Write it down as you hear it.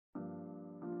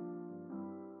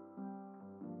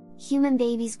human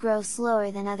babies grow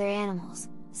slower than other animals,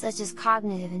 such as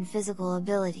cognitive and physical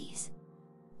abilities,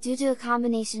 due to a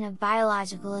combination of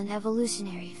biological and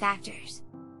evolutionary factors.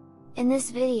 In this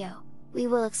video, we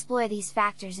will explore these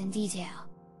factors in detail.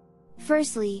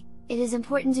 Firstly, it is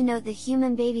important to note that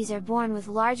human babies are born with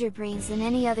larger brains than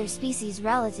any other species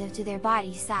relative to their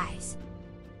body size.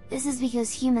 This is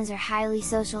because humans are highly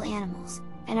social animals,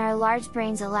 and our large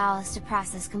brains allow us to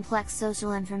process complex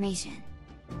social information,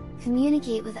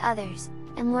 communicate with others,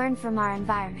 and learn from our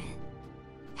environment.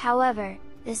 However,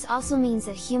 this also means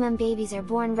that human babies are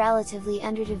born relatively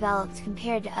underdeveloped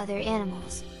compared to other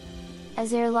animals,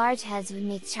 as their large heads would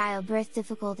make childbirth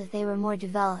difficult if they were more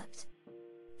developed.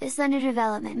 This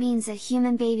underdevelopment means that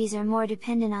human babies are more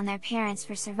dependent on their parents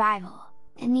for survival,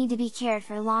 and need to be cared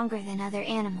for longer than other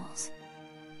animals.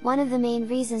 One of the main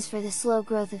reasons for the slow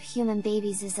growth of human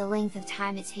babies is the length of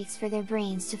time it takes for their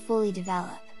brains to fully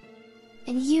develop.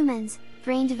 In humans,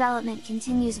 brain development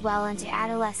continues well into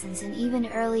adolescence and even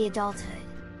early adulthood.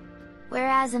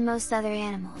 Whereas in most other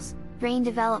animals, brain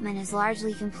development is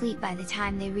largely complete by the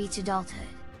time they reach adulthood.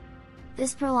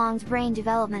 This prolonged brain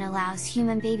development allows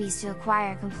human babies to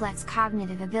acquire complex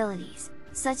cognitive abilities,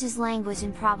 such as language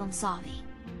and problem solving.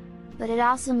 But it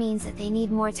also means that they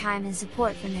need more time and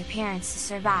support from their parents to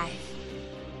survive.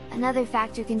 Another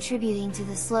factor contributing to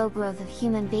the slow growth of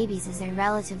human babies is their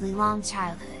relatively long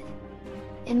childhood.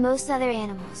 In most other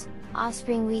animals,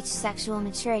 offspring reach sexual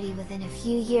maturity within a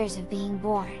few years of being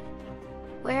born,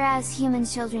 whereas human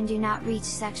children do not reach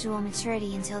sexual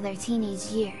maturity until their teenage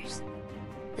years.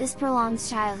 This prolonged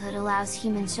childhood allows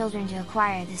human children to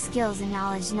acquire the skills and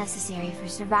knowledge necessary for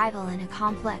survival in a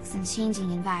complex and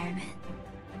changing environment.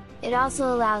 It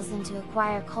also allows them to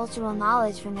acquire cultural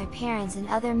knowledge from their parents and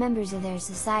other members of their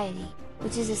society,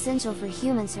 which is essential for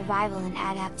human survival and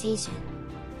adaptation.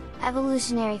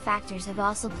 Evolutionary factors have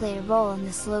also played a role in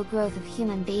the slow growth of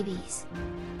human babies.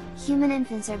 Human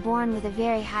infants are born with a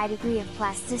very high degree of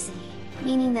plasticity,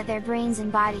 meaning that their brains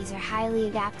and bodies are highly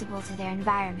adaptable to their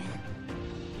environment.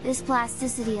 This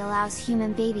plasticity allows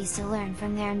human babies to learn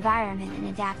from their environment and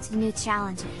adapt to new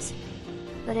challenges.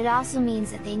 But it also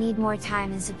means that they need more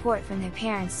time and support from their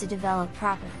parents to develop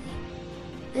properly.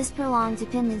 This prolonged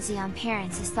dependency on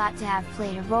parents is thought to have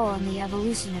played a role in the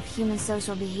evolution of human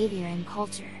social behavior and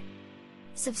culture.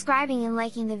 Subscribing and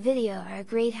liking the video are a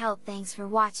great help. Thanks for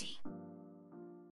watching.